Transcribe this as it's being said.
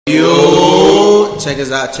Check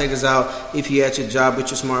us out. If you're at your job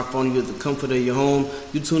with your smartphone, you're at the comfort of your home,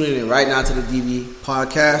 you tuning in right now to the DB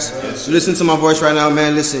podcast. Yes, you listen to my voice right now,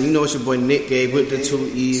 man. Listen, you know it's your boy Nick Gabe with the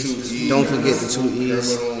 2 E's. Don't forget the 2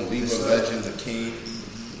 E's. Legend, the king.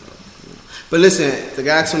 But listen, the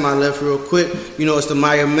guy to my left real quick, you know it's the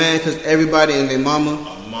Maya man, because everybody and their mama.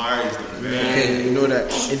 Maya's the man. Okay, you know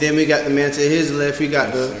that. And then we got the man to his left, we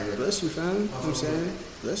got the, bless you, fam. You know what I'm saying?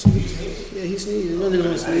 Bless you. Yeah, he sneezed. You know they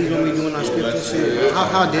don't sneeze when we doing our scripts and shit.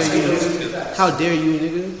 How dare you, nigga? How dare you,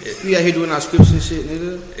 nigga? We out here doing our scripts and shit,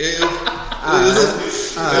 nigga.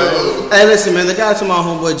 Alright. Hey, listen, man. The guy to my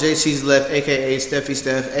homeboy JC's left, a.k.a. Steffi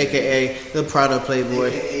Steph, a.k.a. the Prada Playboy,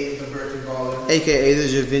 a.k.a. the Berkeley Baller, a.k.a. the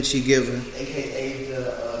Da Vinci Giver, a.k.a. the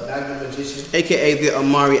Magnum Magician, a.k.a. the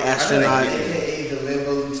Amari Astronaut, a.k.a. the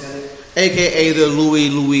Limbo Lieutenant, a.k.a. the Louis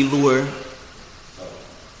Lure.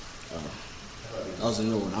 That was a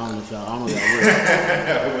new one. I don't know if y'all. I don't know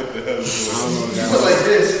that word. What the hell is I don't know that word. Like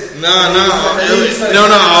this. No.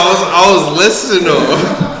 I was listening.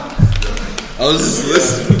 I was just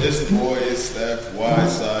listening. This boy is Steph,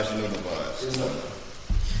 Wise Saj, you know the vibes.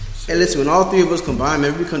 Hey, listen, when all three of us combine,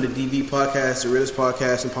 man, we become the DB podcast, the realest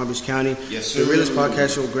podcast in Palm Beach County. Yes, sir. The realest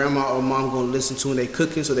podcast your grandma or mom going to listen to when they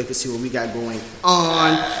cooking so they can see what we got going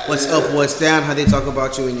on, what's up, what's down, how they talk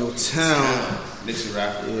about you in your town. Nixie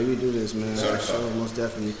rapper. Yeah, we do this, man. Sorry, for sure, most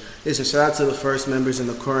definitely. Listen, shout out to the first members and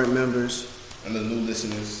the current members. And the new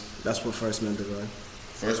listeners. That's what first members are.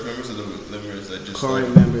 First members or the members that just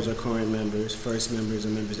current members are current members. First members are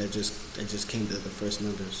members that just came to the first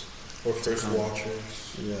members. Or first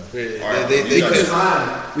watchers. Yeah.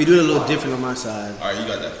 We do it a little different on my side. Alright, you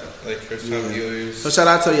got that. Like first time viewers. So shout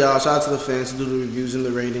out to y'all. Shout out to the fans who do the reviews and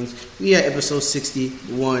the ratings. We at episode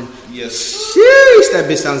 61. Yes. Sheesh, that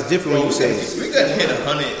bitch sounds different when you say it. We got hit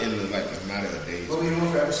 100 in like a matter of days. What we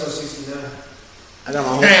doing for episode 69? I got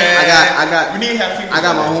my We need to have females. I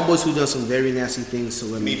got my homeboys who done some very nasty things to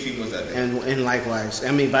women. Me females that day. And likewise. I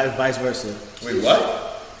mean vice versa. Wait, what?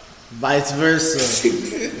 Vice versa.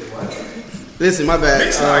 Listen, my bad.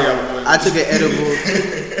 I took an edible.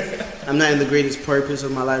 I'm not in the greatest purpose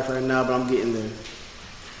of my life right now, but I'm getting there.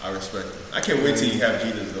 I respect it. I can't wait till you have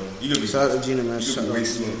Gina's though. You gonna be shout out to Gina, man. You gonna be way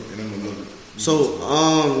slim, and I'm gonna love it. So,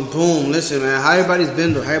 boom. Listen, man. How everybody's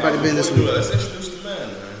been though? How everybody been this week? Let's introduce the man.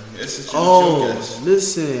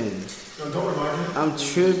 Listen. Don't remind me. I'm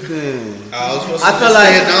tripping. I feel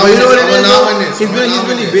like you know what it is. He's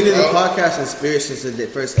really been in the podcast in spirit since the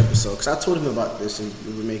first episode. Cause I told him about this and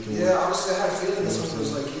we were making one. Yeah, honestly, I had a feeling that someone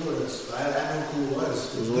was like you with us. I didn't know who it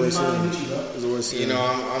was. It was always you know,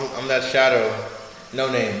 I'm that shadow.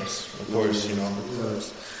 No names, of course. You know.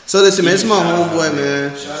 So listen, man. It's my homeboy,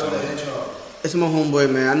 man. Shadow the Hedgehog. It's my homeboy,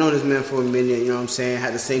 man. I know this man for a minute, you know what I'm saying?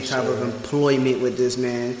 Had the same type of employment with this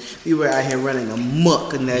man. We were out here running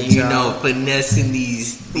amok in that job. You know, finessing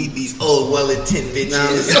these old well-intent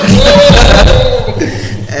bitches.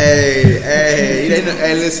 Hey,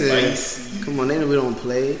 listen. Come on, they know we don't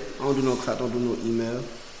play. I don't do no clap, don't do no email.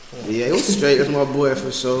 But yeah, it was straight. That's my boy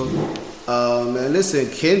for sure. Man, listen,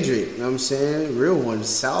 Kendrick, you know what I'm saying? Real one,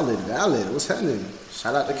 solid, valid. What's happening?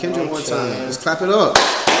 Shout out to Kendrick one time. Let's clap it up.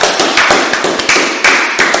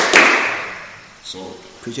 So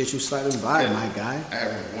appreciate you sliding by, my guy. I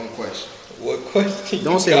have one question. What question?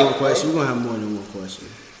 Don't say one question. You're gonna have more than one question.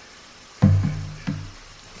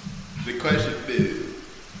 The question is,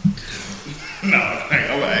 no,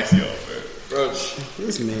 I'm gonna ask y'all first. Bro,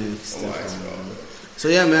 this man. I'm gonna ask y'all first. So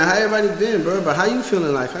yeah, man, how everybody been, bro? But how you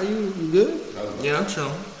feeling? Like, how you good? Yeah, I'm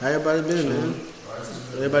chilling. How everybody been, man?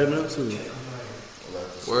 What everybody been up to?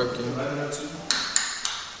 Working.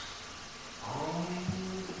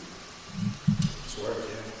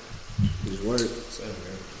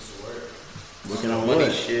 It's work. Working on money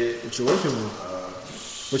what? Shit. What you working on?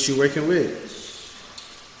 What you working with?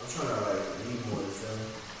 I'm trying to read more,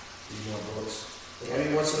 read more books.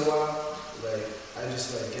 Every once in a while, I just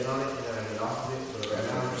get on it and then I get off of it. But right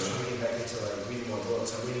now, I'm just trying to get back into reading more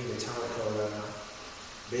books. I'm reading The Talent Code right now.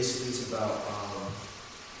 Basically, it's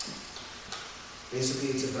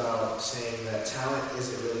about saying that talent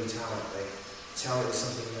isn't really talent. Talent is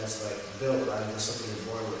something that's built, right? It's something you're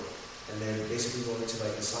born with. And then basically going into the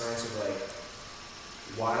science of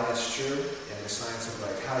why that's true, and the science of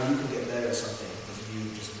how you can get better at something if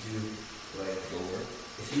you just do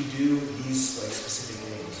if you do these specific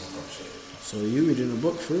things and shit. So you reading a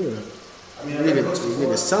book for real? I mean, I read books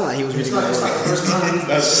before. It sound like he was reading. It's not the first time.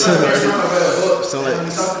 That's the first time I read a book. Sound we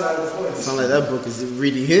talked about it before. Sound like that book is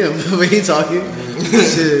reading him when he talking.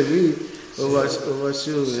 Shit, me. What about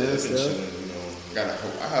you, man?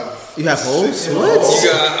 You have hoes? What?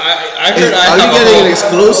 I heard. Are you getting an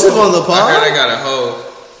exclusive on the pod? I heard I got a hoe.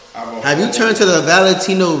 Have you turned to the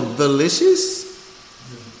Valentino Delicious?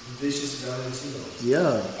 Vicious Valentino.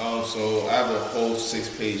 Yeah. So I have a whole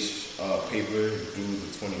 6-page paper due the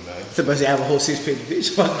 29th. Somebody say I have a whole 6-page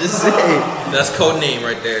bitch. What to say? That's code name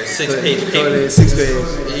right there. 6-page paper. 6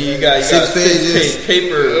 pages. You got 6 pages. 6-page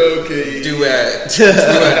paper. Okay. Due at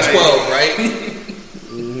 12, right?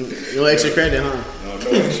 No extra credit, huh? No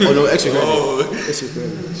extra. Oh, no extra credit. Oh. Extra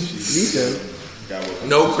credit. You said. Got what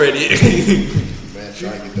No credit. man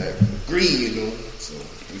trying to get that green, you know. So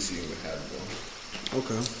we see what happens.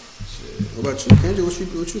 Okay. What about you, Kendra?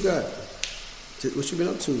 What you got? What you been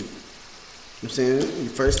up to? You know what I'm saying?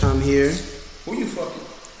 Your first time here. Who you fucking?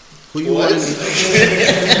 Who you What? want?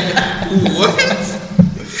 What?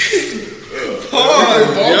 Pause,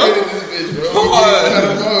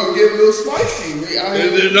 Pause. Get a little spicy. We out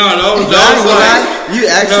here. No, You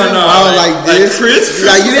asked him like this. Chris.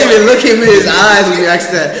 Like you didn't even look him in his eyes when you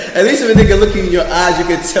asked that. At least if a nigga look in your eyes, you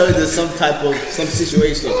can tell there's some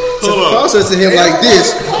situation. So if I said to him like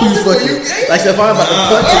this, who you fucking? Like if I'm about to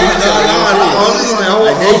punch you,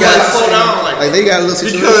 like they got a little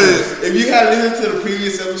situation. Because if you had listened to the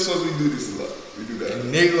previous episodes, we do this a lot. We do that.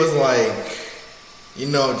 Nigga was like, you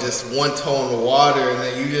know, just one toe in the water, and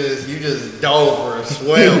then you just dove or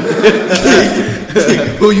swim.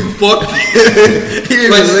 Who you fucking? He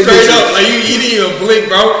didn't Like even look straight at up, like you didn't even blink,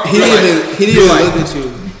 bro. you. He didn't even look at you.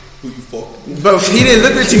 Who you fucking? Bro, he didn't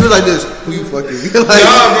look at you. He was like this. Who you fucking? Like,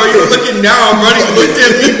 Nah, bro, you were looking down, bro. You looked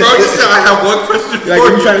at me, bro. You said I have one question like for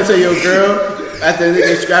if you you. trying to tell your girl after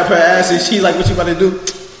they scrap her ass and she like what you about to do,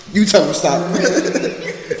 you tell her stop.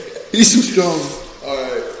 He's too strong.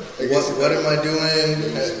 Alright. What am I doing?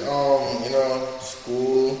 You know,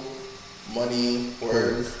 school, money,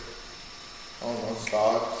 work. I don't know,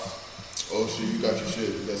 stocks. Oh shit, you got your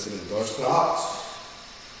shit. That's in the dark spot. Stocks.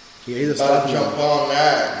 Yeah, he's a Gotta stock jump on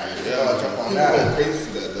that. Yeah, jump on People going that. crazy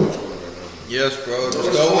for that Dutch one right now. Yes, bro.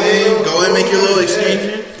 Just go in, make your little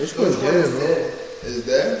exchange. It's going dead, bro. Is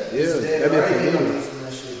that? Yeah, Dead, that'd be a right? good Ain't one. money from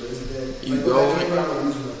that shit, but it's dead. You Like, go that in. came out of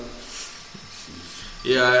losing money.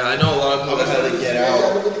 Yeah, I know a lot of people How to get out.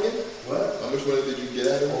 What? How much money did you get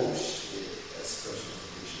out of it? Oh shit, that's special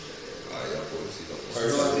information right Alright, y'all boys, see, don't there.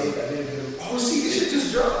 So I made a good. Oh, see, this shit just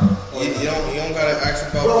dropped. You don't gotta ask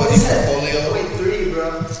about Bro, money it's at portfolio. 0.3,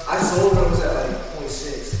 bro. I sold when it was at like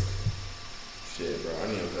 0.6. Shit, bro. I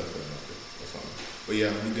need to invest in that. That's fine. But yeah,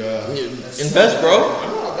 we got. invest, bro.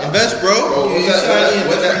 Invest, bro. Bro, You what's that, sign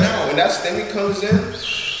when, right now. when that stimmy comes in,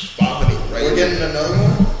 500, right? We're getting another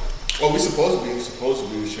one. Well, we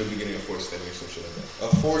should be getting a fourth stimmy or some shit like that.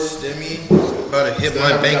 A fourth stimmy. About to hit my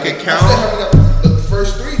Still bank haven't account. got the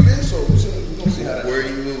first 3, man. So we're gonna see how that. Where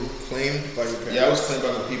you claimed by your parents. Yeah, I was claimed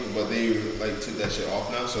by the people, but they like took that shit off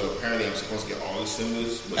now. So apparently, I'm supposed to get all the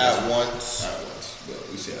stimulus but At once. At once, but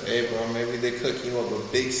we see how that. Hey, bro, maybe they cook you up a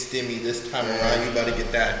big stimmy this time around. You about to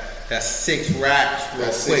get that 6 racks real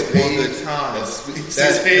That quick 6 one page. good time. That's 6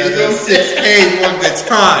 That's page, that's bro. a 6 page one good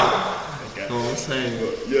time. You know what I'm saying?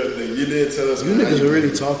 But, yeah, nigga, you didn't tell us. You man, how niggas you are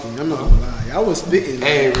really talking. I'm not gonna lie. Y'all was spitting.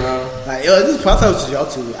 Hey, bro. Like, yo, this podcast was just y'all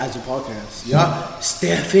two as your podcast. Y'all,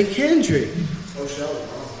 Steph and Kendrick. Oh, Shelly,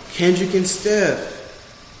 bro. Kendrick and Steph.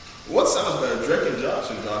 What sounds better, Drake and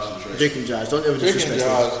Josh, or Josh and Drake? Drake and Josh. Don't ever Drake and disrespect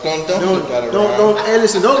them. Josh, don't put that around. Don't. Hey,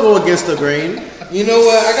 listen. Don't go against the grain. You know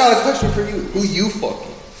what? I got a question for you. Who you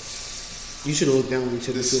fucking? You should have looked down when you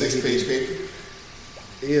took This the 6-page paper.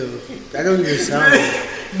 Ew, that don't even sound.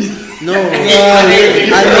 No, I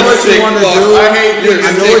I know what you want to do. I hate you.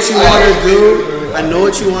 I know what you want to do. I know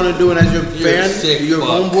what you want to do, and as your You're a fan, sick your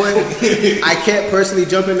fuck. homeboy, I can't personally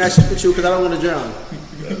jump in that shit with you because I don't want to drown.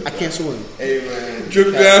 I can't swim. Hey man,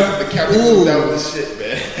 Drip down. The captain Ooh. moved down with this shit,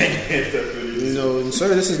 man. I can't definitely. You know, and sir,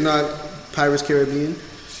 this is not Pirates Caribbean.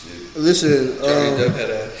 Listen, Johnny Depp had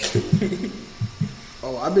a.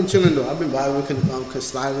 oh, I've been chilling though. I've been vibing,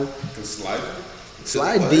 sliding, The slider.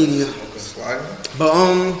 sliding. Slide. But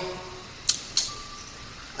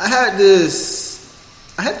I had this,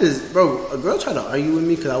 bro. A girl tried to argue with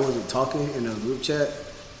me because I wasn't talking in a group chat,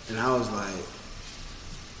 and I was like,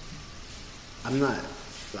 I'm not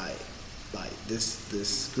like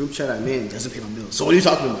this group chat I'm in doesn't pay my bills. So what are you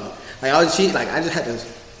talking about? Like I just had to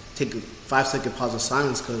take a 5-second pause of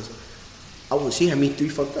silence because she had me 3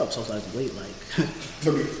 fucked up. So I was like, wait, like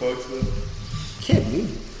Took me fucked up. can't be.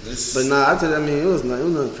 But nah, after that, I mean, it was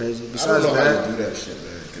nothing crazy. I don't Besides know how that. to do that shit, man.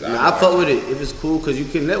 'Cause Nah, I fuck with it if it's cool because you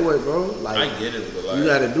can network, bro. Like I get it, but like you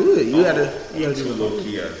gotta do it. You gotta do too it. low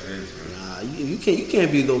key at things, man. Nah, you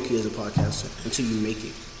can't be low key as a podcaster until you make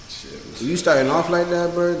it. Shit. If you starting off like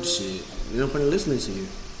that, bro, shit, you don't point listening to you.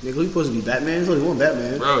 Nigga, who you supposed to be Batman? There's only one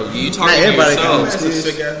Batman. Bro, you Not talking to everybody can yourself. That's a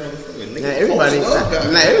understand. sick ass motherfucker. Not everybody.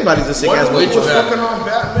 Not everybody's a sick ass Which Nigga was Batman? fucking on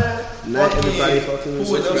Batman. Not everybody fucking Who with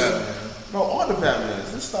was Superman. Batman? Bro, all the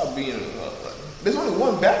Batmans. Let's stop being. There's only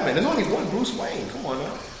one Batman. There's only one Bruce Wayne. Come on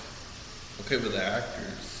now. Okay, but the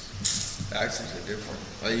actors are different.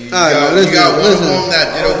 Like you, All right, got, listen, you got one of listen. them that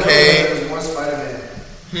did okay. There's one Spider-Man.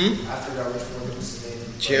 I forgot which one was his name.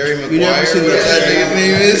 Jerry You never Maguire, seen whatever that nigga's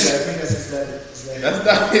name I is. think that's his name. That's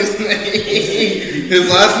not his name. His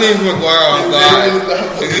last name's Maguire. On God, on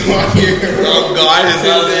God, his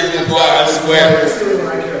last name's Maguire. I swear. That's the only one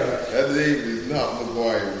I care about. That name is not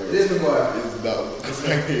Maguire, bro. It is Maguire. It's not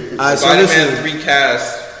Maguire. Alright, so Spider-Man listen. recast.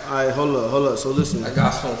 Alright, hold up. So listen. I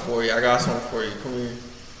got something for you. Come here.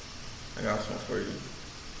 I got something for you.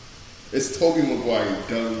 It's Tobey Maguire,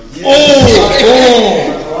 dummy. Maguire,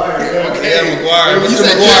 yeah. Yeah, Maguire. You Mr.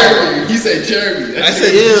 said Maguire. Jerry. He said Jeremy. I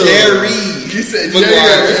said Ew. Jerry. You said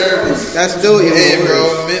Maguire. Jerry. That's still even Hey, worse.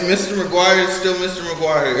 bro. Mr. Maguire is still Mr.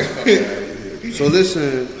 Maguire. So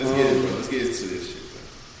listen. Let's get it, bro. Let's get into this shit,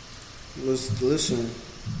 bro. Let's listen.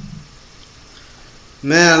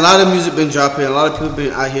 Man, a lot of music been dropping. A lot of people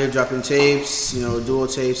been out here dropping tapes, duo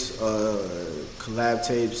tapes, collab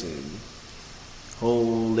tapes, and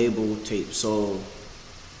whole label tapes. So,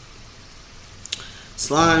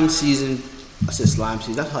 Slime season. I said Slime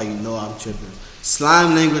season. That's how you know I'm tripping.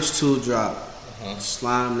 Slime Language 2 drop.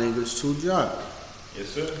 Slime Language 2 drop. Yes,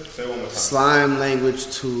 sir. Say it one more time. Slime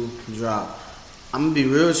Language 2 drop. I'm gonna be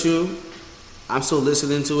real with you. I'm still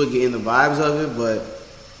listening to it, getting the vibes of it, but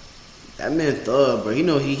that man Thug, bro.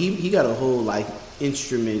 He got a whole like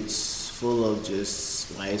instruments full of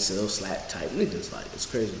just YSL slap type niggas. Like it's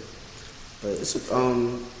crazy, but it's you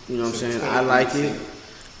know what I'm saying. I like it.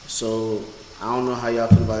 So I don't know how y'all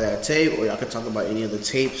feel about that tape, or y'all can talk about any of the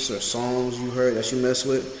tapes or songs you heard that you mess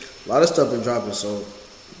with. A lot of stuff been dropping, so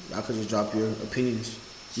y'all could just drop your opinions.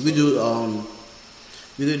 You could do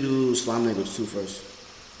Slime Language 2 first.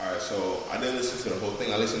 Alright, so I didn't listen to the whole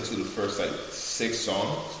thing. I listened to the first like 6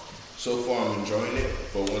 songs. So far, I'm enjoying it,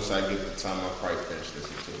 but once I get the time, I'll probably finish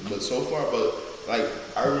listening to it. But so far, like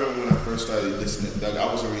I remember when I first started listening to Doug, I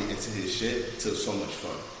wasn't really into his shit till So Much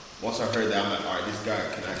Fun. Once I heard that, I'm like, alright, this guy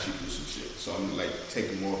can actually do some shit. So I'm like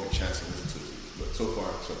taking more of a chance to listen to it. But so far,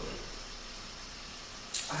 so good.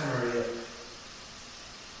 I haven't heard it yet.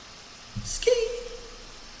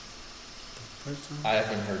 I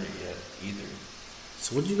haven't heard it yet either.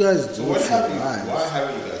 So what you guys do? So what with your happened? lives? Why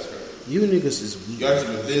haven't you guys heard it? You niggas is weak. You guys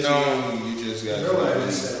been busy. No. You just got. You know what I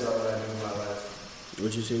just said about what I do in my life.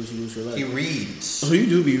 What you say? What you do with your life? He reads. Oh, you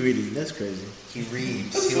do be reading. That's crazy. He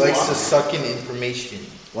reads. He likes to suck in information.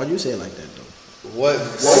 Why'd you say it like that though? What?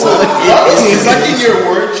 It's like in your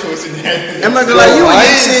word choice in that. I'm not gonna lie. You and Why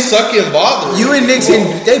is Nixon. sucking bother? You and Nixon.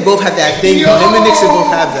 They both have that thing. Yo! Him and Nixon both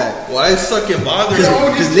have that. Why is sucking bother?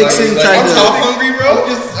 Because Nixon tried I'm to. top hungry, bro.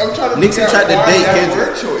 I'm trying to. Nixon figure out tried to why date that Kendrick.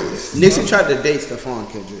 word choice. Nixon tried to date Stephon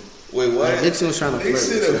Kendrick. Wait, what? Nixon was trying to flirt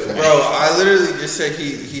Nixon with Stephon. Bro, I literally just said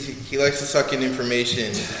he likes to suck in information,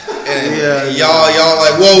 and Yeah. y'all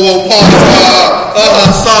like whoa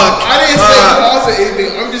pause, suck. I didn't say pause or anything.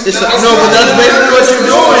 I'm just. No, but that's basically what you're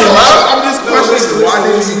doing, bro. I'm just questioning why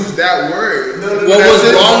did you use that word? What was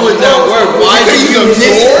wrong with that word? Why did Because you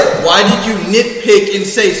he's absorbed? why did you nitpick and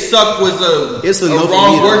say suck was It's a no for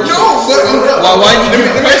wrong me, word? though. No, but Why did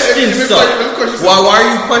you question suck? Why are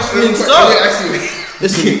you questioning suck?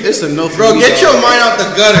 It's a no for Bro, me. get your dog. mind out the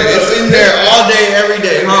gutter. It's in there all day, every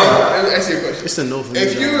day, huh? Let me ask you a question. It's a no for me.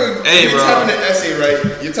 If dog. you're bro. typing an essay right,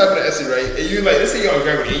 and you like, let's say you're on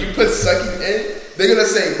grammar, and you put sucking in, they're gonna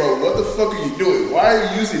say, bro, what the fuck are you doing? Why are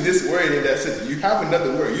you using this word in that sentence? You have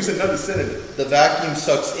another word. Use another synonym. The vacuum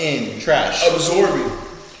sucks in trash. Absorbing.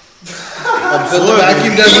 But the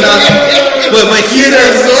vacuum does not. But here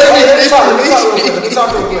Let me talk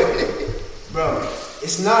real quick. Bro,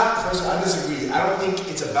 it's not, first of all, I disagree. I don't think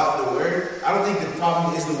it's about the word. I don't think the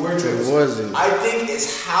problem is the word choice. It wasn't. I think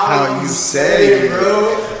it's how you said said it. it, bro.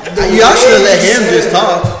 Y'all should let him just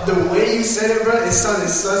talk. The way you said it, bro, it sounded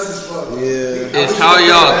sus as fuck. Yeah. It's how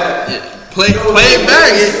y'all play it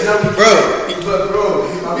back, bro. But bro,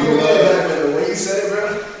 I mean, the way you said it, bro,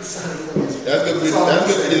 it sounded funny as fuck. That's gonna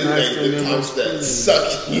be the comes that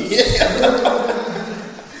sucking.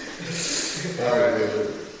 Alright, man.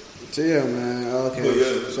 So yeah, man. Okay. But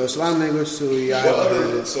yeah. So Slime Language 2, y'all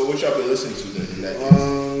heard it. So what y'all been listening to then in that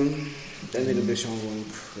case? That nigga bitch on going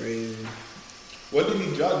crazy. What did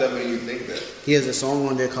he drop that made you think that? He has a song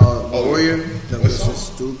on there called Oh, Warrior. That what was song?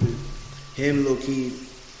 just stupid. Him, Lil Key,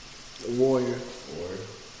 Warrior.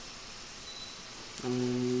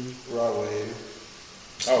 Raw wave.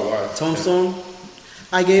 Oh wow. Tombstone.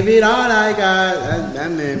 I gave it all I got.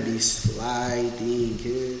 That man be sliding,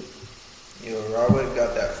 kid. Yo, Raw wave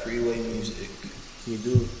got that freeway music. He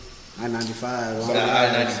do. I-95. Some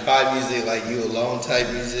I-95 music, like You Alone type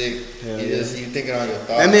music. Hell You yeah. just you thinking on your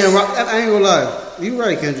thoughts. That man rock. I ain't gonna lie. You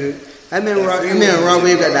right, Kendrick. That man rock. That man rock.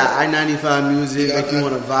 Wave got that I-95 music, make you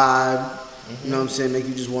want to vibe. You know what I'm saying? Make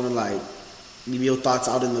you just want to like leave your thoughts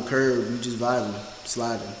out in the curb. You just vibing,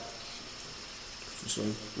 sliding. So,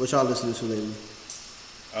 what y'all listening to lately?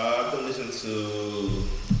 I've been listening to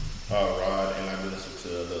Rod, and I've been listening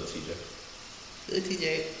to Lil TJ. Good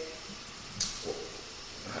TJ.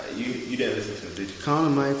 You didn't listen to it, did you?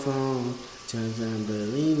 Calling my phone, turns and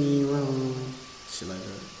believe me wrong. Shit like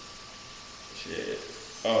that. Shit.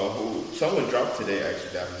 Oh, someone dropped today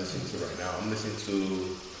actually that I'm listening to right now. I'm listening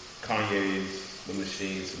to Kanye's The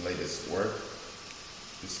Machine's latest work.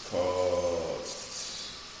 It's called,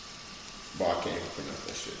 I can't even pronounce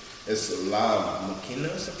that shit. It's La Machina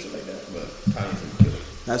or something like that, but Kanye's a killer.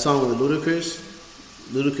 That song with Ludacris.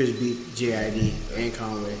 Ludacris beat J.I.D. and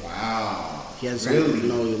Conway. Wow. He had some, Really?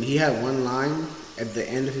 no, he had one line at the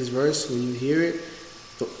end of his verse. When you hear it,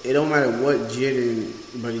 it don't matter what Jid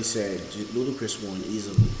and Buddy said. Ludacris won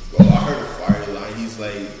easily. Well, I heard a fire line. He's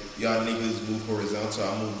like, y'all niggas move horizontal,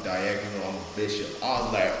 I move diagonal, I'm a bishop. I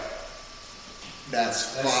was like,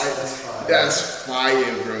 that's fire. That's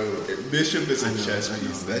fire, bro. Bishop is a chess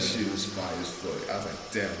piece. That shit was fire as fuck. I was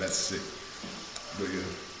like, damn, that's sick. But yeah,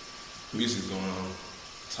 music going on.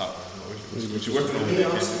 Top right now. What you working on? Yeah,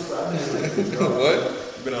 I'm super. I've been like,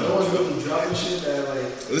 What? Been no one's on. really dropping shit that like.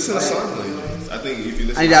 Listen to songs. I think if you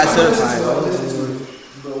listen, I got I certified. listen to it,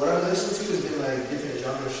 but what I listen to has been like different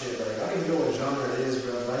genre shit. Like I don't even know what genre it is,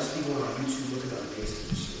 bro. But I just be going on YouTube looking up bass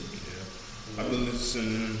and shit. I've been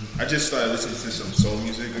listening. I just started listening to some soul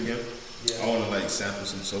music again. Yeah. I want to like sample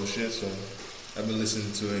some soul shit, so I've been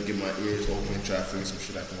listening to it, get my ears open, try to figure some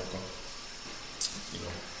shit I can work on. You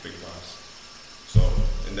know, big vibes. So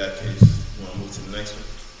in that case, you want to move to the next one?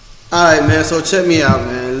 All right, man. So check me out,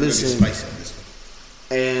 man. Really Listen, spicy on this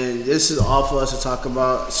one. and this is all for us to talk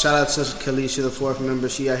about. Shout out to Kalisha, the fourth member.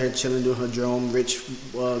 She out here chilling, doing her Jerome rich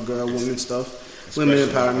girl, woman stuff, women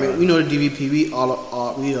empowerment. We know the DVP. We are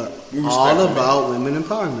all respect about women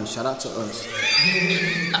empowerment. Shout out to us.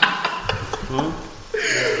 Huh?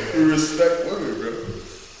 We respect women,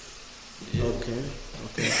 bro. Okay.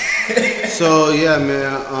 So yeah,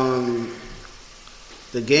 man.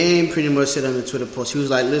 The game pretty much said on the Twitter post. He was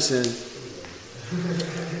like, "Listen,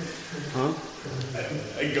 huh?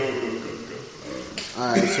 Go.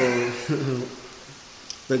 All right." So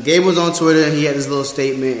the game was on Twitter. And he had this little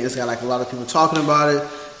statement. And it's got like a lot of people talking about it.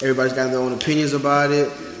 Everybody's got their own opinions about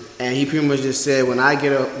it. And he pretty much just said, "When I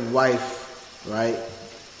get a wife, right,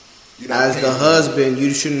 as the husband,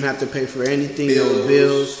 you shouldn't have to pay for anything, no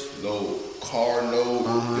bills." No car note,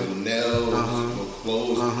 no nails, no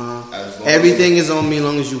clothes. As long Everything is on me as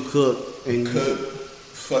long as you cook. And as you cook,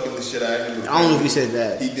 fucking the shit out of him. I don't know if he said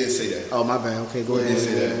that. He did say that. Oh, my bad. Okay, go He did ahead.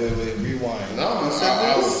 say that. Wait, rewind. No,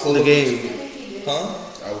 I would pull The up game. Huh?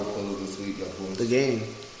 I would pull up the tweet, y'all boys. The game.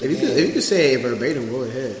 If you could say it verbatim, go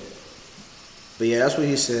ahead. But yeah, that's what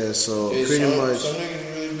he says. So Yeah, pretty much, some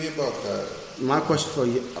niggas really be about that. my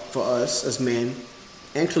question for us as men,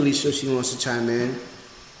 and Kalisha, if she wants to chime in,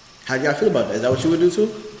 how do y'all feel about that? Is that what you would do too?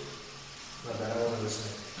 My bad, I wasn't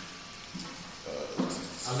listening.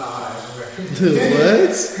 I'm not high. What?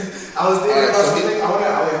 I was thinking Alright, about so something. Hold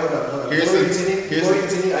up. Here's Before we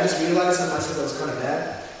continue, I just realized something I said that was kind of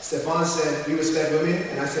bad. Stefan said, "We respect women,"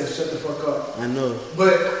 and I said, "Shut the fuck up." I know.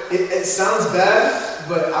 But it sounds bad,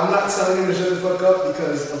 but I'm not telling him to shut the fuck up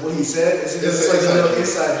because of what he said. It's like a little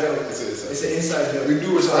inside joke. It's an inside joke. We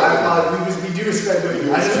do respect so I apologize. We do respect women.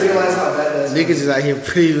 I just realized how bad that is. Niggas is out here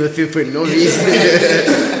pretty looking for no reason.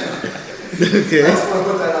 I Okay. just want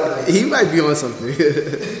to put that out there. He might be on something.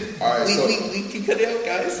 Alright, so We can cut it out,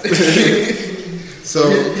 guys. So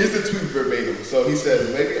here's the tweet verbatim. So he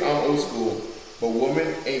said, maybe I'm old school, but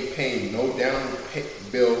women ain't paying no down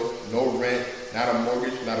bill, no rent, not a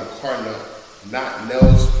mortgage, not a car note, not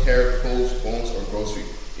nails, hair, clothes, phones, or grocery.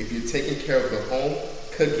 If you're taking care of the home,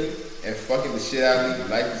 cooking, and fucking the shit out of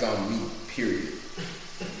me, life is on me, period.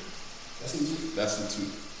 That's the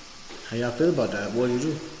tweet. How y'all feel about that? What did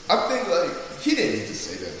you do? I think, like, he didn't need to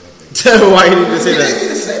say that. Nothing. Why you need to say He didn't that? need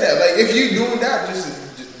to say that. Like, if you doing that,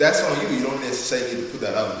 just that's on you. You don't necessarily need to put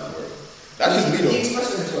that out in the world. That's just me, though. He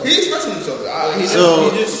expressing himself. He expressing himself. So-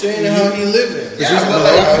 He's just saying how he living. Yeah, but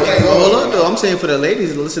like, Hold on though. I'm saying for the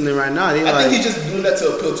ladies listening right now, they I think like. he's just doing that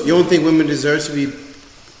to appeal to You don't think women deserve to be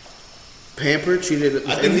pampered, treated?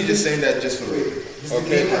 I think he's just saying that just for me. Does the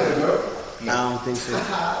game have a girl? I don't think so.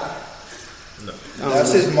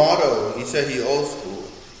 That's his motto. He said he old school.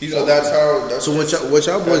 So that's how. That's So what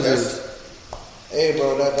y'all boys that's- is? Hey,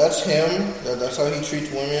 bro, that's him. That's how he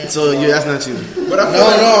treats women. So that's not you. But I feel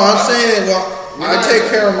No, I'm saying, well, I take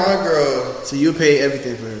care of my girl. So you pay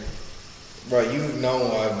everything for her. Bro, you know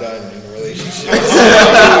what I've done in a relationship.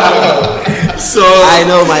 So I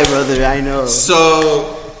know, my brother. I know.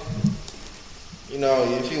 So You know,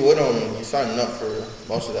 if you with them, you're signing up for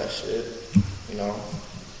most of that shit. You know,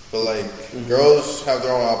 but like girls have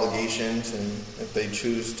their own obligations, and if they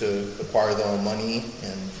choose to acquire their own money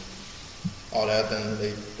and all that, then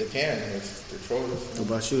they can. It's their choice. What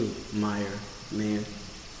about you, Meyer, man?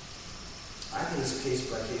 I think it's a case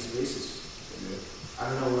by case basis. I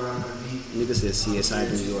don't know where I'm gonna be. Nigga said CSI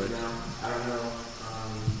New York. Now. I don't know.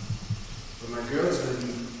 But my girl is gonna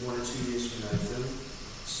be 1 or 2 years from now. You feel me?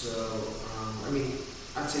 So I mean,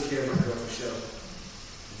 I take care of my girl for sure.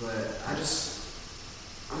 But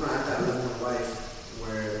I'm not at that level in life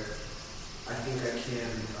where I think I can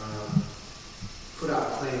put out a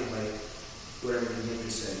claim like whatever the nigga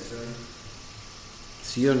said. You feel me?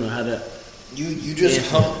 So you don't know how to. You just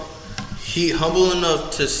he humble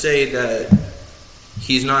enough to say that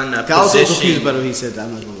he's not in that I was so confused position. about what he said.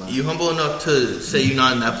 I'm not gonna lie. You humble enough to say you're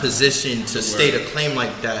not in that position to state a claim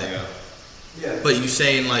like that. Yeah. Yeah. But you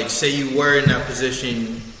saying like, say you were in that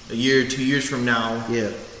position a year, 2 years from now,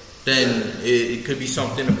 Yeah. then it could be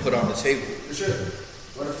something to put on the table. For sure.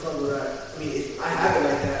 Why the fuck would I mean, if I have it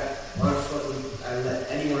like that, why the fuck would I let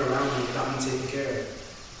anyone around me not be taken care of?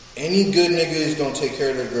 any good nigga is gonna take care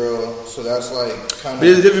of their girl. So that's like kind But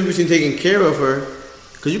there's a of. difference between taking care of her,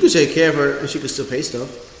 because you could take care of her and she could still pay stuff.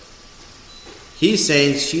 He's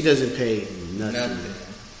saying she doesn't pay nothing. Nothing.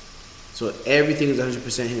 So everything is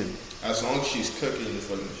 100% him. As long as she's cooking the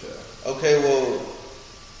fucking shit. Okay, well,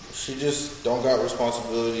 she just don't got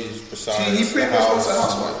responsibilities besides He's the pretty much house. wants a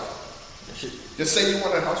housewife. Just say you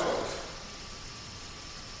want a housewife.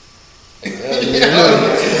 I'm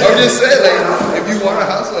just saying, like, if you want a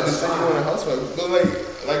housewife, just say you want a housewife. But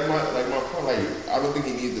like my point, like, I don't think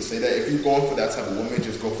you need to say that. If you're going for that type of woman,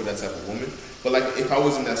 just go for that type of woman. But like, if I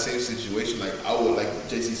was in that same situation, like, I would, like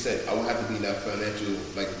JC said, I would have to be in that financial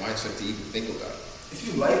like mindset to even think about it. If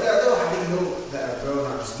you like that though, how do you know that a girl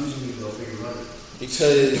not just using you though for your money?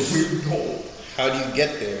 Because We don't. how do you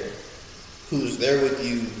get there? Who's there with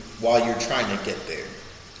you while you're trying to get there?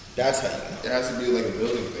 That's how you know. It has to be like a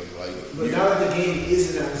building thing. Like, But now that the game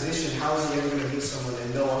is in that position, how is he ever gonna meet someone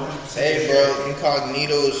and know 100%? Hey, bro,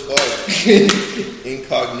 incognito as fuck.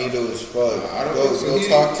 Incognito as fuck. I don't Go think so. go He-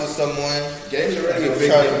 talk to someone. game's already a Go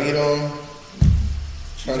big try to thing. meet them.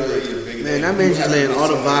 Try He's already to. a big Man, thing. that man You just have to laying meet all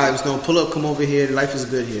the somebody. vibes. Don't pull up, come over here. Life is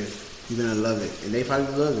good here. You're gonna love it, and they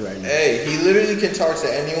probably love it right now. Hey, he literally can talk to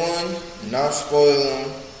anyone, not spoil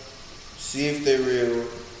them, see if they're real,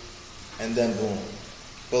 and then boom.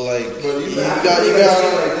 But like, But you you got, shit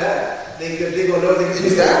like that. They gonna know they can do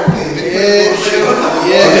that.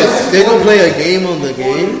 yes, They gonna play a game on the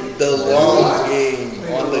game. the long game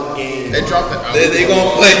on the game. They dropped the They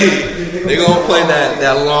gonna play. They gonna play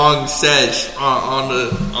that long sesh on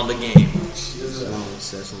the game. She's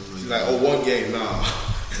like, oh, one game, nah.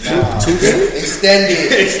 Two games.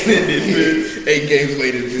 Extended. Extended, man. 8 games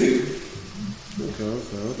later, dude. Okay.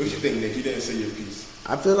 What you think, Nick? You didn't say your piece.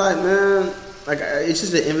 I feel like, man, it's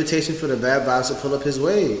just an invitation for the bad vibes to pull up his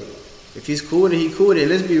way. If he's cool with it, he cool with it.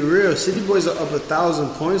 And let's be real, City Boys are up 1,000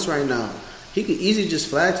 points right now. He could easily just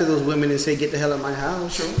flag to those women and say, "Get the hell out of my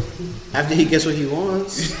house." After he gets what he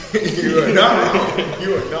wants. You are not wrong.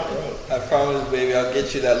 You are not wrong. I promise, baby, I'll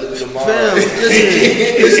get you that Louis tomorrow. Fam, listen.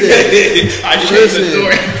 I changed Listen. the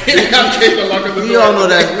door. I changed the lock of the door. We all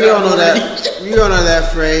know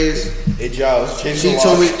that phrase. Hey, Giles, change She the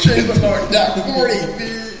told me. lock. Change the lock. That 40,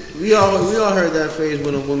 dude. We all heard that phrase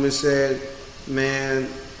when a woman said, "Man,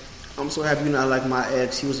 I'm so happy you're not like my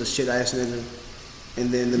ex. He was a shit ass nigga." And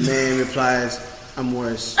then the man replies, "I'm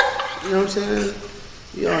worse." You know what I'm saying?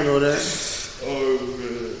 We all know that. Oh,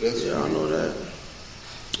 man. That's We all funny. know that.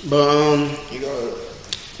 But You gotta.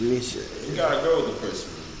 I mean, shit. You gotta go with the person.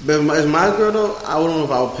 But as my girl though, I don't know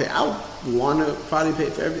if I would pay. I would want to probably pay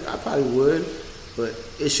for everything. I probably would, but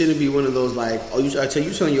it shouldn't be one of those like, oh, you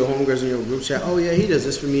telling your homegirls in your group chat, oh yeah, he does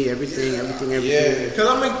this for me, everything. Yeah. Because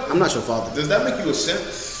I'm not your father. does that make you a simp?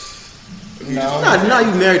 No. No,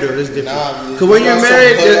 you married her. That's different. Nah, Because when you're got some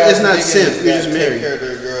married, hood-ass it's not niggas simp. You're that just take married. care of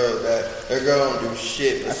their girl. Their girl don't do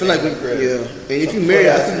shit. I feel like yeah. And if you married,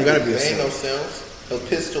 I think you gotta be a Ain't no simp. simps. He'll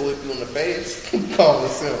pistol whip you in the face. Call him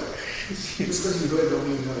a simp. Just because you do it don't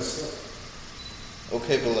mean you're gonna sell.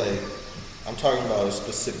 Okay, but like, I'm talking about a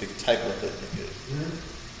specific type of hood nigga.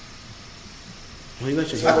 Well, you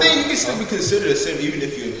got your I think you can still be considered a simp even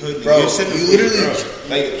if you're in hood. Bro, You're a simp you for your literally, girl.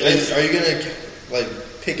 Like, are you gonna like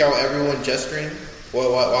pick out everyone gesturing?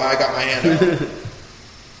 Well, I got my hand out.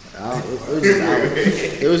 It was just out.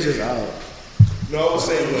 It was just out. No, I was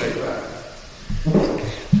saying like,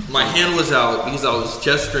 My hand was out because I was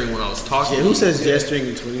gesturing when I was talking. Yeah, who says gesturing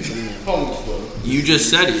in 2021? homies, bro. You just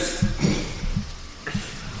said it.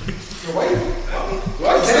 Why you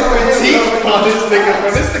taking on this nigga,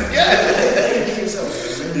 bro? This the guy.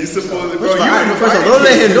 He's supposed to go. First of all, don't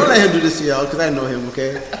let him do this to y'all, because I know him,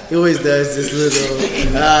 okay? He always does this little,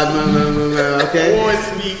 okay?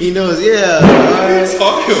 He knows, yeah. What are you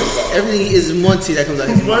talking about? Everything is Monty that comes out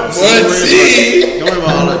his mouth. Monty. Don't worry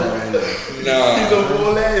about all of that right now. Nah. He's a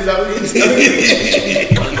bull ass. Is that what you're telling me?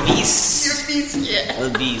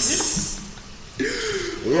 A beast.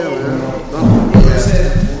 Yeah, man.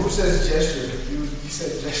 Who says gesture? You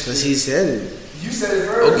said gesture. Because he said it. You said it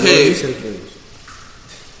first. Okay. You said it first.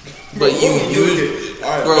 But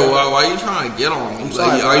bro, why are you trying to get on me?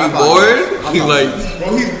 sorry, Like, are you bro, bored? I'm Like,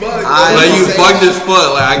 Bro, he's bugged. like you bugged his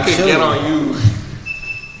foot. Like I could get on you.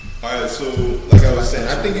 Alright, so like I was saying,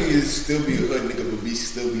 I think you can still be a hood nigga, but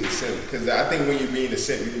still be a simp. Because I think when you're being a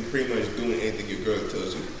simp, you can pretty much do anything your girl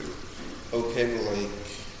tells you to do. Okay, but like,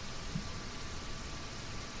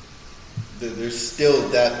 there's still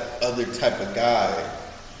that other type of guy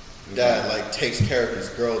that like takes care of his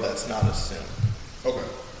girl that's not a simp. Okay.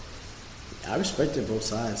 I respected both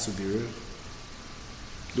sides, to be real.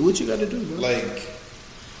 Do what you gotta do, bro. Like,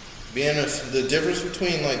 the difference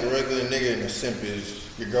between like a regular nigga and a simp is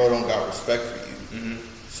your girl don't got respect for you. Mm-hmm.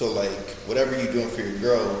 So like, whatever you're doing for your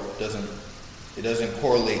girl doesn't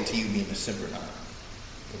correlate to you being a simp or not.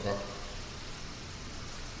 Okay.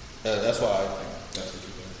 That's why I think. That's what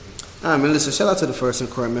you're doing. Alright, man, listen, shout out to the First and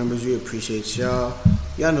Court members. We appreciate y'all.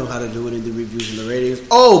 Y'all know how to do it in the reviews and the ratings.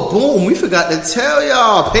 Oh, boom, we forgot to tell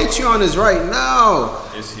y'all. Patreon is right now.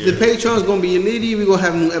 It's here. The Patreon is going to be litty. We're going to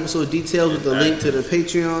have new episode details with the link to the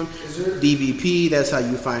Patreon. DVP, that's how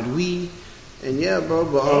you find we. And yeah, bro,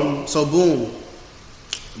 but so boom.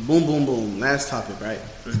 Boom. Last topic, right?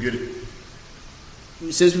 Let's get it.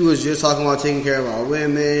 Since we was just talking about taking care of our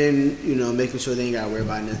women, you know, making sure they ain't got to worry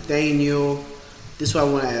about Nathaniel, this is what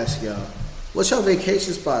I want to ask y'all. What's your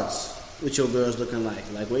vacation spots with your girls looking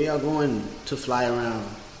like? Like, where y'all going to fly around,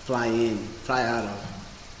 fly in, fly out of?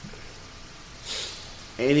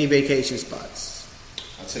 Any vacation spots?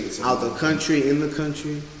 I'll take it to Out the country, in the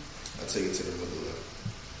country? I'll take it to the motherland.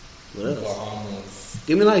 What else? Bahamas.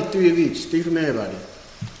 Give me like 3 of each. 3 from everybody.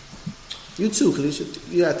 You too,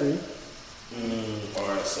 Kalisha. You got 3.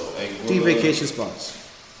 Alright, so Anguilla. 3 vacation spots.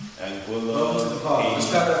 Anguilla. Welcome to the pod. Let's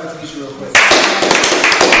clap that for Felicia real quick.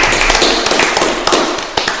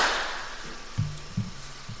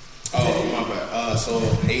 Oh, my bad. So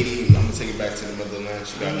Haiti, I'm gonna take it back to the motherland.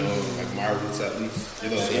 She got no like my roots at least. You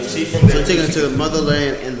know, if she from So there, taking it to the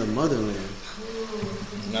motherland and the motherland.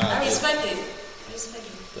 Nah, I respect it.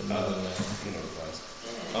 the motherland. you know the vibes.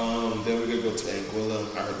 Then we're gonna go to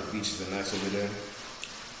Anguilla. I heard the beaches are nice over there.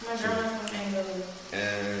 My grandma from Angola.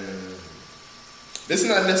 And this is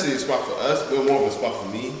not necessarily a spot for us, but more of a spot for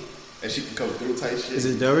me. And she can come through type shit. Is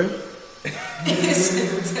it Durham?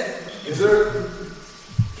 Is there?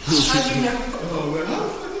 How'd you know? Oh man, how the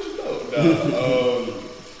fuck did you know? Nah,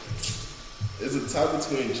 it's a tie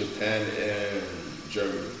between Japan and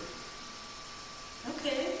Germany.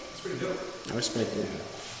 Okay. It's pretty dope. I respect it.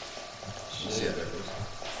 Yeah.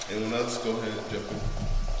 Anyone else? Go ahead, jump in.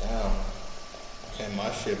 Damn. Okay, my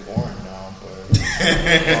shit boring now, but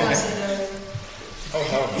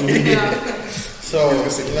so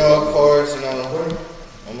of course,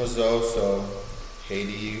 I'm a Zoe, so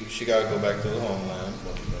Haiti, she gotta go back to the homeland.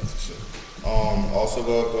 Also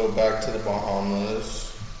go back to the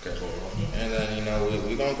Bahamas, Okay, hold on. and then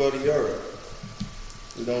we gonna go to Europe.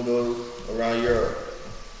 We gonna go around Europe.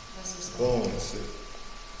 Boom. That's it.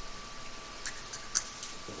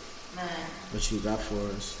 Man, What you got for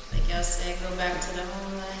us? like y'all said, go back to the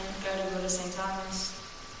homeland. Gotta go to St. Thomas,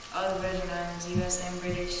 all the Virgin Islands, U.S. and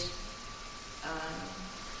British,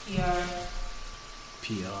 PR.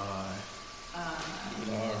 PR.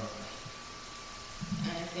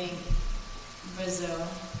 And I think Brazil.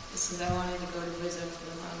 This is I wanted to go to Brazil for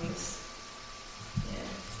the longest. Yeah.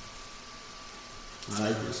 I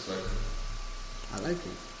like it. Respect. I like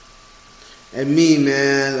it. And me,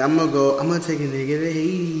 man, I'm gonna take a nigga to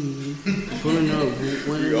Haiti. Pulling up.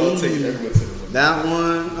 We all take everyone to the That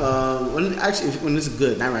one, when it's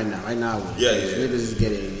good, not right now. Right now, I wouldn't. Yeah. Niggas is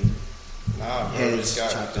getting Nah, bro, heads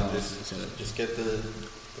just chopped off. just get the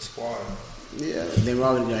squad. Yeah, they were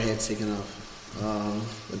already got our heads taken off.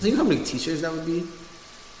 But think how many t-shirts that would be?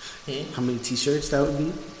 How many t-shirts that would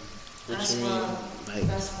be? That's you mean? wild. Like,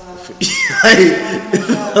 That's wild.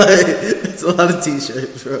 it's a lot of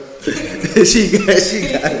t-shirts, bro. she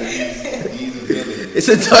got. He's a villain. It's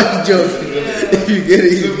a dark joke. If you get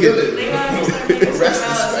it, you get it. They might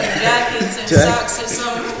start making some jackets and socks or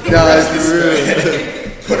something. No, it's real.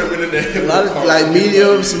 Put them in there. A lot of like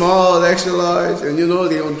medium, small, extra large, and you know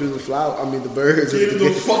they don't do the flower. I mean the birds. Get the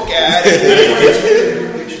fuck out of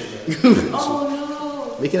here.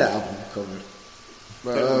 Oh Make it an album cover.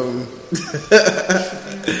 But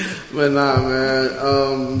but nah,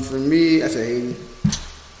 man. For me, I say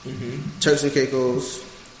Haiti. Turks and Caicos.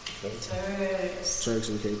 no. Turks. Turks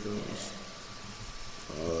and Caicos.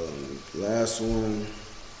 Last one.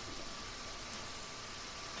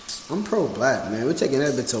 I'm pro black, man. We're taking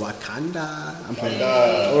that bit to Wakanda. I'm playing.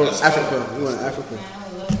 Or Africa. We want Africa. Man, I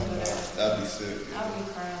would love to go there. That'd be sick. I would be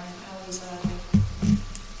crying. I would be so happy.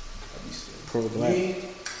 That'd be sick. Pro black. Me,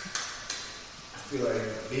 I feel like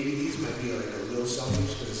maybe these might be like a little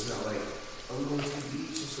selfish because it's not like, are we going to the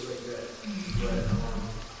beach and shit like that? But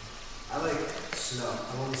I like snow.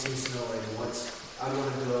 I've only seen snow like once. I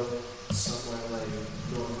want to go somewhere like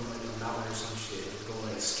going from like a mountain or some shit and go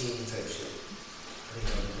like skiing type shit. I think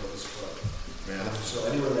that would be dope as fuck. Man, So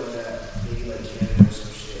anywhere like that, maybe like Canada or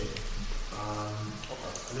some shit.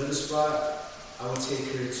 Another spot, I would take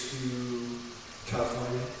her to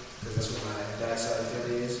California because that's where my dad's side of the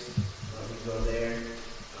family is. We can go there,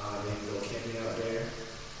 maybe go camping out there.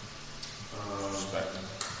 respect.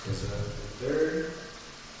 There's a third.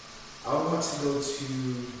 I would want to go to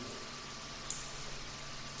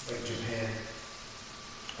like Japan.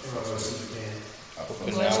 I want to go see Japan.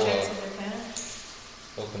 You going straight to Japan?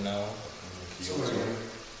 Okinawa. Somewhere there.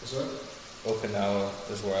 What's up? Okinawa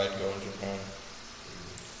is where I'd go in Japan.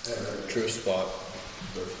 True spot.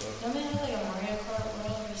 Don't they have like a Mario Kart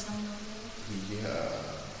world or something like that? Yeah.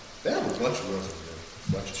 They have a bunch of girls over there.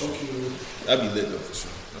 Bunch of shit. Tokyo. That'd be lit though for sure.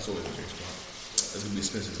 That's always a dream spot. It's gonna be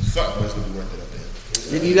expensive as fuck, but it's gonna be worth it up there.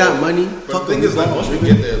 If you got money, But the thing is, like, once we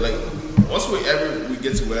get there, like, once we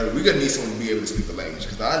get to whatever, we're gonna need someone to be able to speak the language.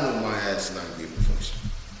 Because I know my ass is not gonna be able to function.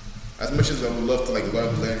 As much as I would love to like learn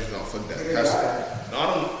the language, no, fuck that. No, I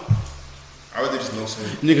don't. I rather just know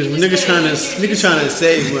someone. niggas trying to save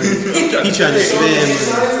money. He trying to spend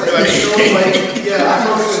money. Yeah, I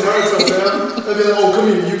know it's Naruto, man. They'll be like, oh,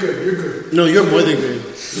 come here, you're good. No, you're more than good.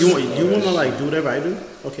 You want to like do whatever I do?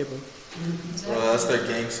 Okay, bro. Bro, that's their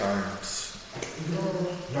gang signs.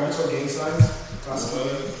 Naruto gang signs?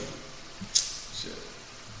 Possibly. Shit.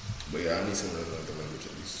 But yeah, I need someone to learn the language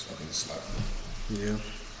at least so I can just slap them. Yeah.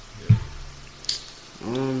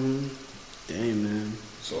 Dang, man.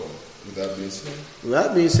 So, with that being said, With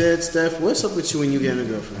that being said, Steph, what's up with you when you getting a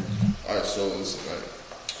girlfriend? alright, so it's like,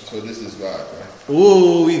 so this is vibe, right?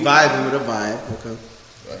 Ooh, we vibing with a vibe. Okay.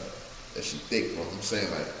 Right? That she thick, bro. I'm saying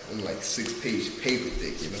like, I'm like 6-page paper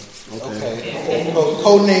thick, you know? Okay.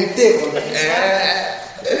 Code name thick.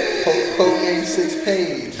 Code name 6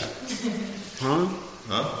 page. Huh?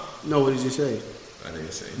 Huh? No, what did you say? I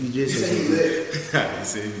didn't say You anything. just said something. I didn't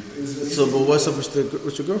say anything. So, but what's up with your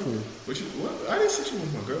girlfriend? What? I didn't say she was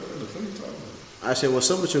my girlfriend. The fuck you talking about? I said,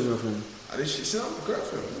 what's up with your girlfriend? I didn't. She said I'm a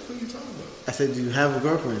girlfriend. What the fuck you talking about? I said, do you have a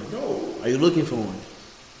girlfriend? No. Are you looking for one?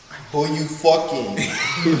 Who you fucking?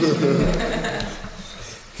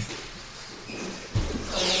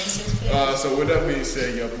 So with that being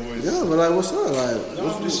said, y'all boys. Yeah, but like, what's up? Like, No,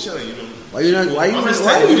 I'm just chilling, you know. why you not? Why you? I'm just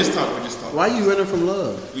Why talking. you? We just talking. We just talking. Why you running from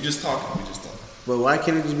love? We just talking. We just talking. But why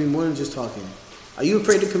can't it just be more than just talking? Are you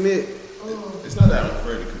afraid to commit? It's not that I'm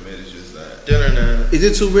afraid to commit. It's just that. Is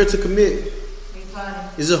it too rare to commit? We plotting.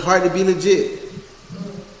 Is it hard to be legit?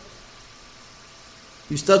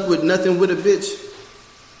 You stuck with nothing with a bitch?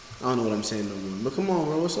 I don't know what I'm saying no more. But come on,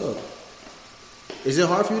 bro, what's up? Is it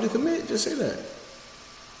hard for you to commit? Just say that.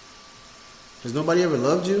 Has nobody ever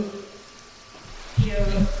loved you? Yo.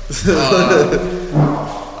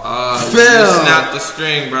 Phil. You snapped the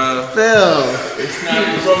string, bro. Phil.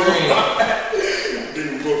 Snapped the string.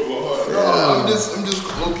 No, I'm just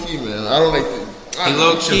low key, man. I don't like to. He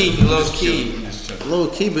low key. He low key. Low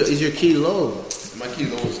key, but is your key low? My key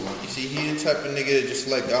is always low. You see, he the type of nigga that just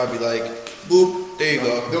let God be like, boop, there you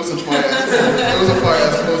go. There was a fire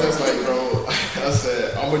ass post that's like, bro, I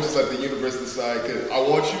said, I'm gonna just let the universe decide, cause I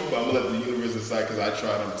want you, but I'm gonna let the universe decide, cause I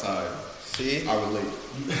tried, I'm tired. See? I relate.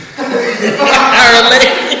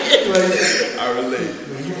 Like, I relate.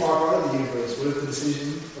 when you are part of the universe, what if the decision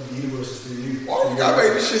of the universe is through you? Why you gotta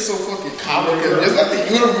make this shit so fucking complicated? Just let the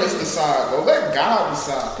universe decide, bro. Let God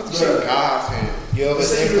decide. Put the shit in God's hand. You have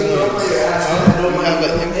Let's an say you was up on your ass and You have an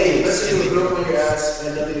hey, let's influence say in you the was up on your ass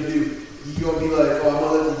and nothing to do. You gonna be like, oh, I'm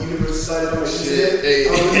gonna let the universe decide if I'm gonna Shit, shit. hey,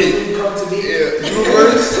 I'm gonna let you come to me. Yeah.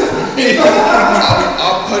 Universe.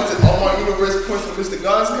 I'll punch it. All my universe points for Mr.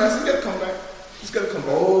 God's cast. He's gotta come back. He's gotta come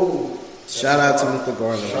back. Oh, Shout out to Mr.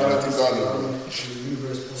 Garland. Shout out to Garland.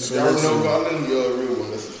 So Y'all listen. know Garland, you're a real one.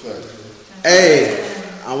 That's a fact. Hey,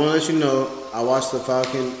 I want to let you know, I watched the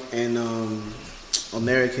Falcon and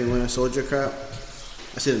American Winter Soldier crap.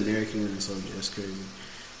 I said American Winter Soldier. That's crazy.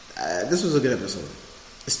 This was a good episode.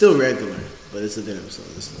 It's still regular, but it's a good episode.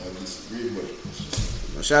 I disagree, but it's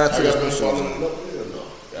just. Shout out to I got this been show. following it up there or no?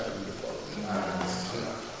 Y'all haven't been following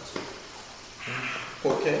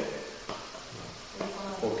it. Okay.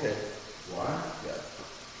 Okay. Why? Yeah.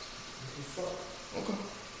 Okay.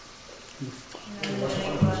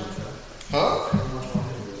 Huh?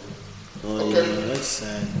 Oh, Okay. yeah, that's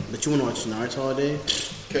sad. But you want to watch Naruto all day?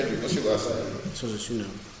 Kendrick, what's your last name? So that you know.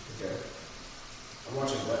 Okay. I'm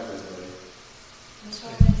watching Blacklist, buddy.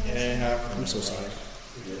 It ain't happening. I'm so sorry.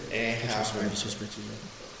 It ain't happening. Disrespect you.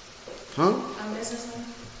 Huh? I'm missing something.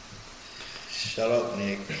 Shut up,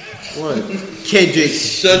 Nick. What? Kendrick.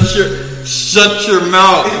 Shut your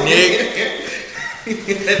mouth, Nick.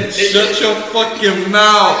 Shut your fucking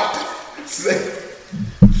mouth.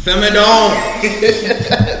 Femme donc.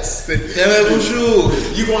 Femme bonjour.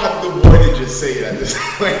 You gonna have the boy to just say it at this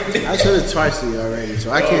point. I said it twice to you already,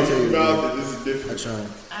 so I can't tell you. Bro, this is I different. tried.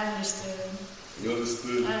 I understood. You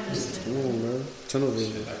understood? I understood. Come on, bro. Tunnel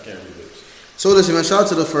vision. I can't read it. So listen, man. Shout out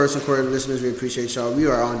to the first and quarter listeners. We appreciate y'all. We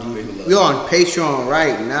are on Patreon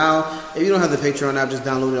right now. If you don't have the Patreon app, just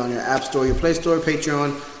download it on your App Store, your Play Store,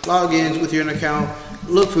 Patreon. Log in with your account.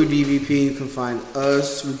 Look for DVP. You can find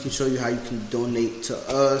us. We can show you how you can donate to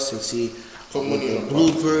us and see Put money the on the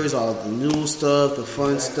bloopers, all the new stuff, the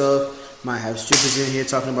fun stuff. Might have strippers in here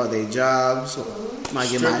talking about their jobs. Might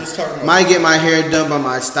Strippers talking about- get my hair done by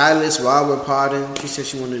my stylist while we're podding. She said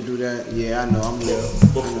she wanted to do that. Yeah, I know. I'm real.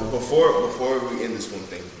 I know. Before we end this one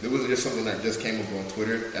thing, there was just something that just came up on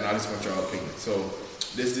Twitter, and I just want y'all opinion. So,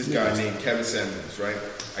 there's this guy named Kevin Samuels, right?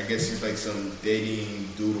 I guess he's like some dating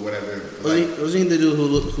dude or whatever. Wasn't he the dude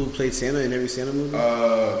who played Santa in every Santa movie?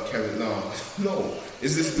 Kevin, no.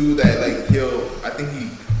 It's this dude that like I think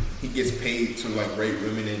he gets paid to like rape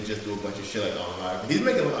women and just do a bunch of shit like online. He's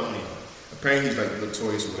making a lot of money. Apparently he's like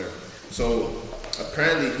notorious or whatever. So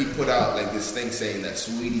apparently he put out like this thing saying that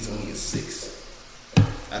Sweetie's only a 6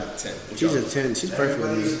 out of 10. What She's y'all a 10. She's perfect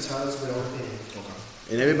with me. Everybody's entitled to their own opinion.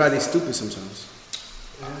 Okay. And everybody's stupid sometimes.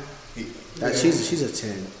 She's a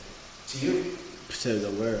 10 To you? to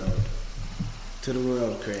the world. To the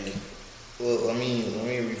world, Craig. Well, let me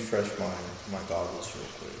refresh my goggles real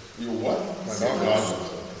quick. You what? My goggles.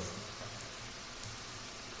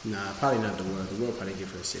 Nah, probably not the world. The world probably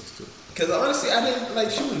give her a 6 too. Because honestly, I didn't like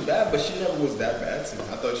she was bad, but she never was that bad to me.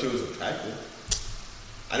 I thought she was attractive.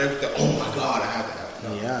 I never thought, oh my god, I have to have it.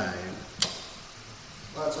 No. Yeah, I am.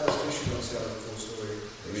 A lot of times, fish don't tell the full story.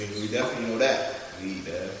 We definitely know that. We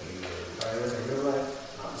definitely know that. Alright, in real life,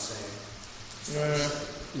 not the same.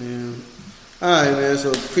 Yeah. Alright, man. So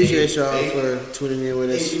appreciate y'all for tuning in with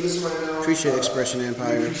Hey, us. you listen right now. Appreciate Expression We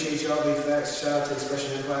Empire. appreciate y'all, big facts. Shout out to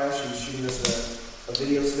Expression Empire. She's shooting us a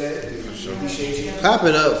video today. We appreciate you. Clap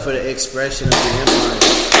it up for the expression of the empire.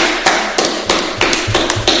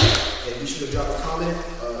 And be sure to drop a comment,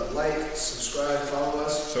 like, subscribe, follow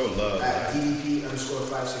us. So love. At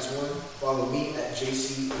DDP_561. Follow me at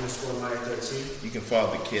JC_Meyer13. You can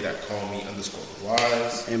follow the kid at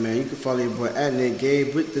callme_wise. Hey man, you can follow your boy at Nick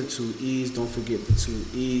Gabe with the 2 E's. Don't forget the 2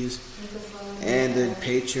 E's. You can follow me And the at-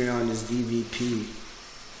 Patreon is DVP.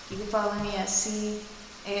 You can follow me at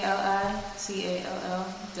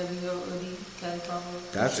CALICALLWOD California.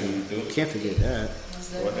 That's So you do? it. Can't forget that. What's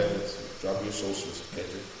Go that? ahead, drop your socials,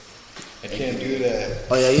 Kendrick. I can't do that.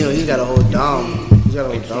 Oh yeah, you know he's got a whole dom. He's got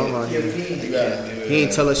a whole dom out Your here. feed. I can't do He ain't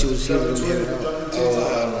that. tell us he was Drop your gonna Twitter, be drop your Oh, TikTok,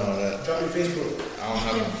 I don't know that. drop your Facebook, I don't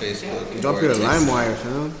have a Facebook. Drop your LimeWire,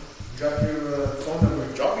 fam. drop your phone number.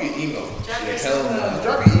 Drop your email. Drop your hell social. no.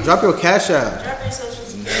 Drop your Drop your cash out. Drop your socials.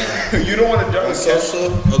 You don't want to drop My your social.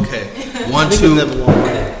 social? Okay. 1, Niggas 2. never want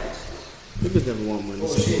money. Niggas never want money.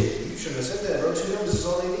 Oh shit, you shouldn't have said that, bro. 2 numbers is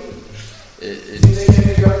all they need. You think It's they can't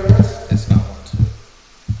figure out the rest? it's not 1, 2.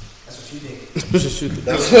 That's what you think.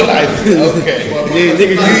 That's what I think. Okay. Yeah,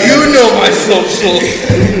 nigga, You know my social.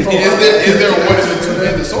 Is there a 1 and 2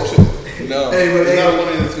 in the social? No. Hey, but There's hey, not a 1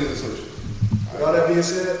 and 2 in the social. with all that being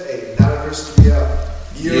said, hey, not a verse to be out.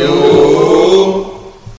 Yo.